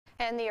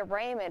And the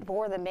arraignment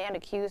for the man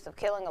accused of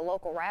killing a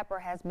local rapper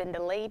has been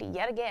delayed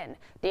yet again.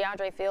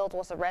 DeAndre Fields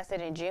was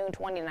arrested in June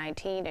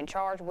 2019 and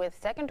charged with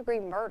second-degree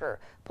murder.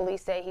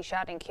 Police say he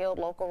shot and killed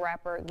local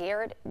rapper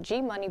Garrett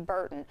G. Money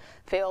Burton.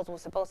 Fields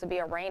was supposed to be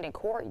arraigned in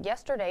court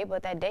yesterday,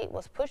 but that date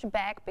was pushed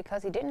back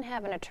because he didn't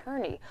have an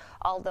attorney.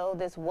 Although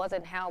this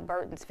wasn't how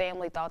Burton's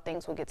family thought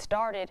things would get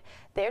started,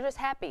 they're just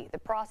happy the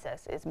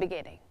process is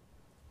beginning.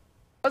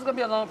 It's going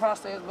to be a long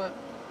process, but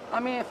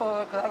I'm in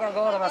for it because I got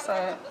God on my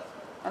side.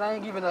 And I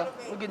ain't giving up.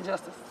 We're getting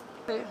justice.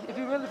 If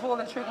you really pull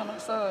that trick on my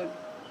son,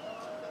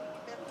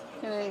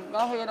 go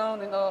ahead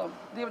on and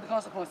deal with the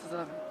consequences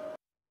of it.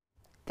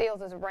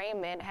 Fields'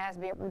 arraignment has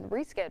been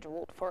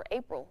rescheduled for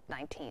April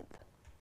 19th.